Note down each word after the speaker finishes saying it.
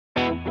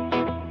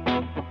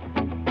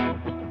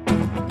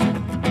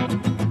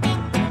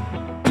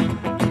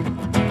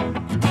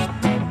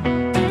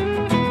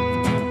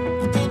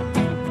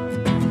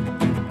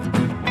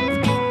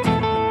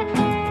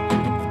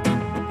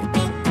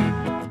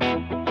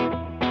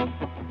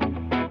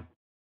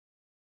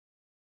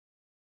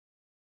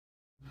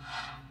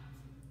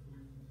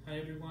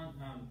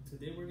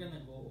Today we're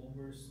gonna go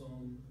over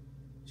some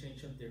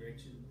change of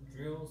direction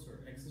drills or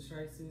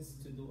exercises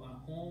to do at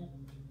home.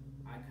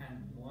 I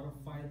can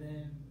modify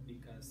them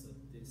because of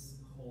this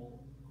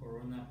whole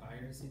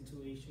coronavirus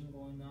situation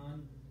going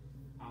on.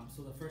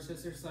 So the first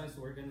exercise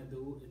we're gonna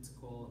do, it's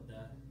called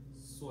the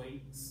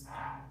sway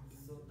stop.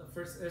 So the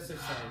first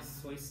exercise,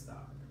 sway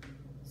stop.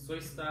 Sway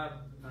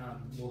stop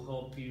will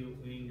help you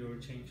in your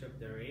change of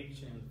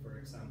direction. For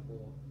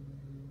example,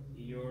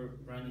 you're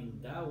running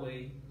that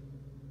way,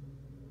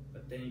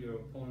 but then your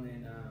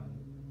opponent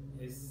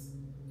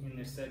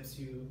intercepts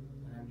you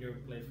and you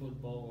play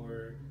football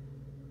or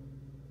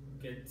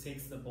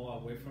takes the ball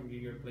away from you,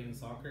 you're playing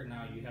soccer.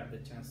 Now you have the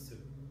chance to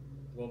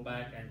go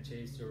back and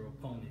chase your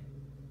opponent.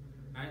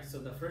 Alright, so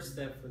the first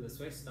step for the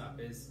sway stop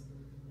is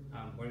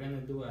we're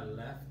gonna do a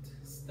left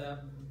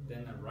step,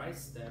 then a right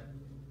step,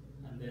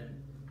 and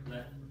then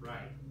left,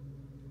 right.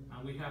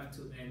 And we have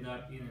to end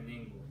up in an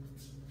angle,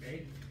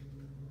 okay?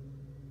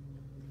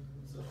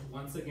 So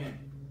once again,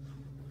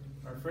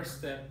 our first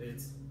step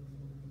is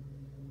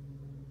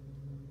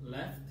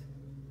left,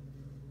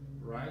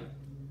 right,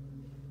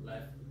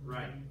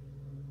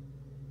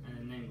 and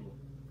an angle,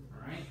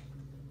 all right?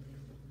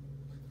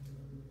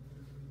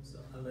 So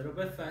a little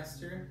bit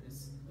faster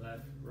is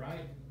left,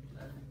 right,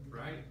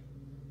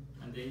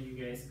 and then you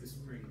guys can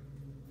spring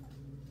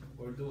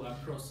or do a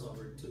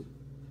crossover too,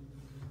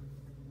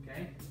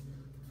 okay?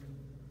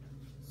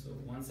 So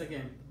once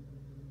again,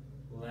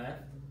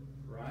 left,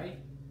 right,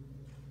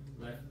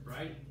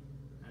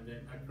 and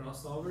then a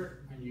crossover,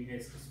 and you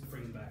guys can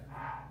spring back.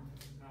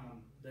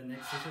 The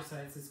next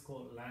exercise is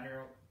called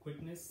lateral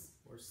quickness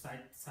or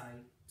side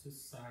to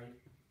side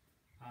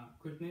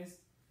quickness,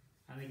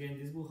 and again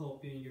this will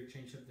help you in your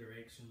change of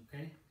direction,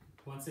 okay?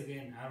 Once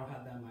again, I don't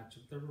have that much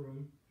of the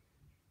room,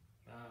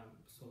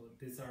 so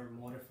these are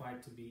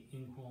modified to be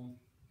in-home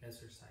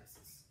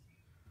exercises.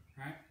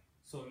 All right,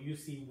 so you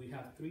see we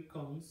have 3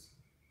 cones.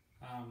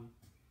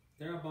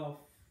 They're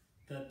about,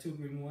 the 2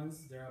 green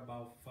ones, they're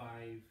about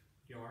 5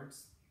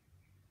 yards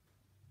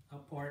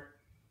apart.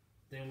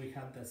 Then we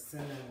have the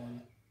center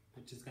one,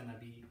 which is gonna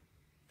be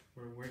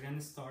where we're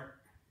gonna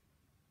start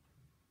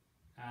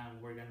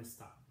and we're gonna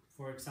stop.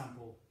 For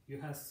example,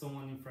 you have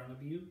someone in front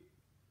of you,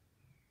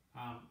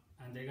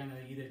 and they're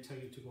gonna either tell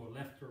you to go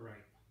left or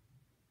right,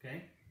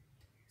 okay?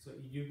 So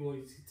if you go,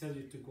 it tells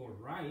you to go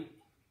right,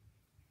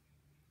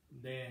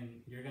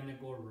 then you're gonna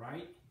go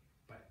right,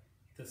 but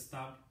the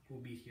stop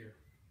will be here.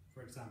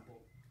 For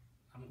example,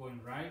 I'm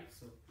going right,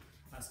 so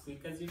as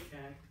quick as you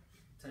can,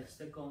 touch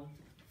the cone,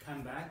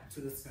 come back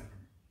to the center.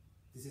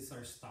 This is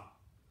our stop.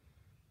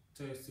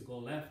 So it's to go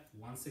left,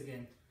 once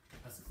again,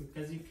 as quick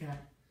as you can,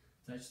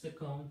 touch the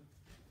cone,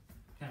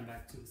 come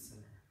back to the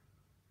center.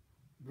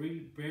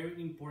 Really,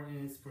 very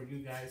important is for you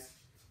guys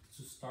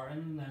to start at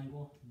an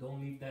angle.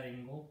 Don't leave that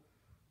angle.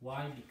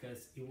 Why?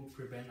 Because it will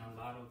prevent a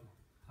lot of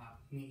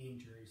knee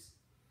injuries.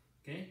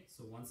 Okay,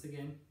 so once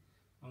again,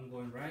 I'm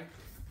going right,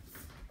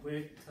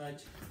 quick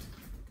touch,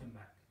 come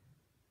back.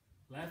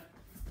 Left,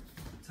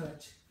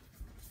 touch,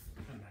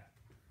 come back.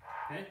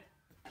 Okay?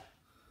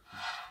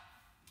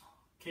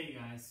 Okay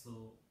guys,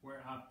 so we're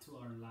up to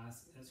our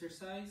last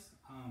exercise.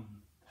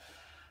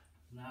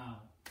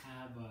 Now I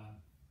have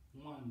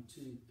 1,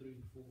 2,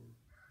 3, 4,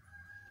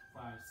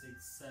 5,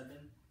 6,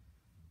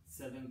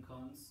 7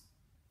 cones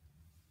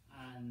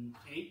and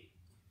 8.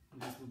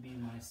 This will be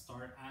my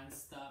start and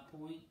stop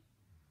point.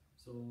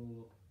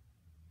 So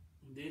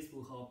this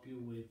will help you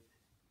with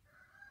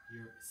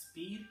your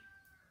speed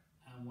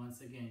and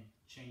once again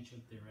change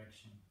of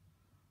direction.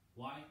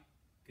 Why?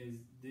 Because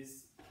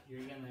this,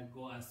 you're gonna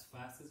go as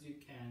fast as you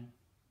can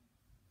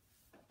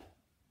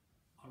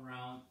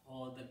around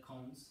all the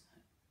cones,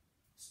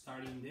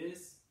 starting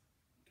this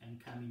and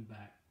coming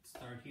back.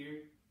 Start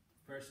here,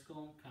 first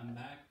cone, come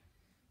back,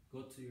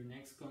 go to your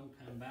next cone,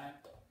 come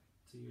back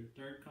to your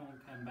third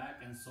cone, come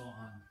back, and so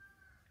on.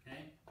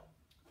 Okay,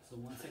 so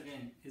once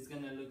again, it's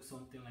gonna look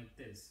something like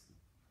this.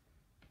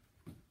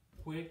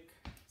 Quick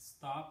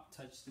stop,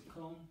 touch the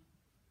cone,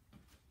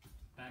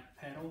 back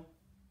pedal,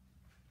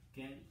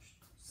 again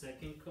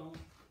second cone,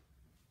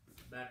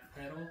 back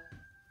pedal,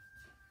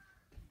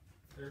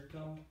 third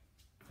cone,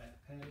 back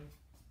pedal,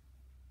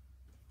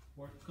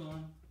 fourth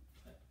cone,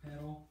 back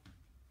pedal,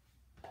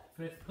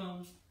 fifth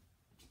cone,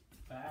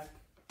 back,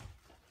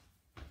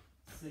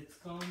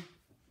 sixth cone,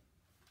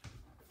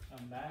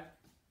 come back,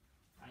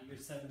 and your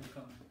seventh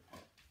cone,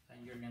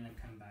 and you're gonna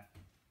come back.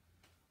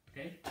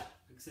 Okay,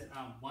 except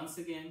once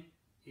again,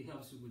 it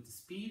helps you with the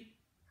speed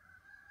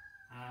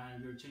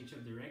and your change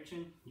of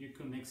direction. You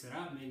can mix it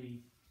up.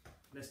 Maybe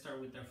let's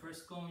start with our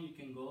first cone. You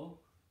can go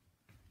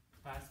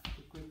fast,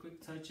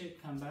 quick, touch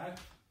it, come back,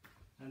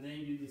 and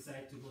then you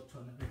decide to go to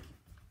another.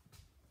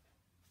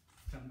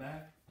 Come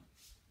back,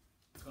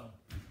 go.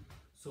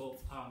 So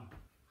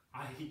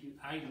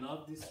I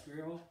love this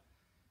drill.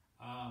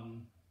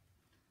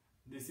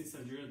 This is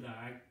a drill that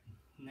I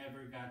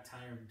never got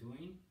tired of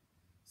doing.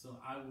 So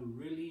I would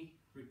really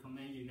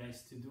recommend you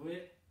guys to do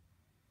it.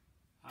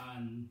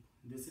 And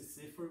this is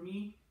it for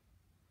me.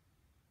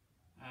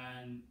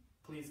 And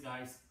please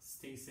guys,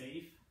 stay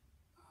safe.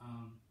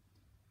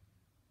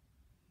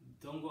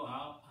 Don't go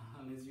out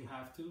unless you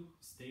have to.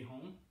 Stay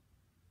home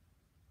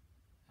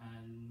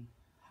and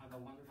have a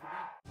wonderful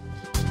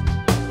day.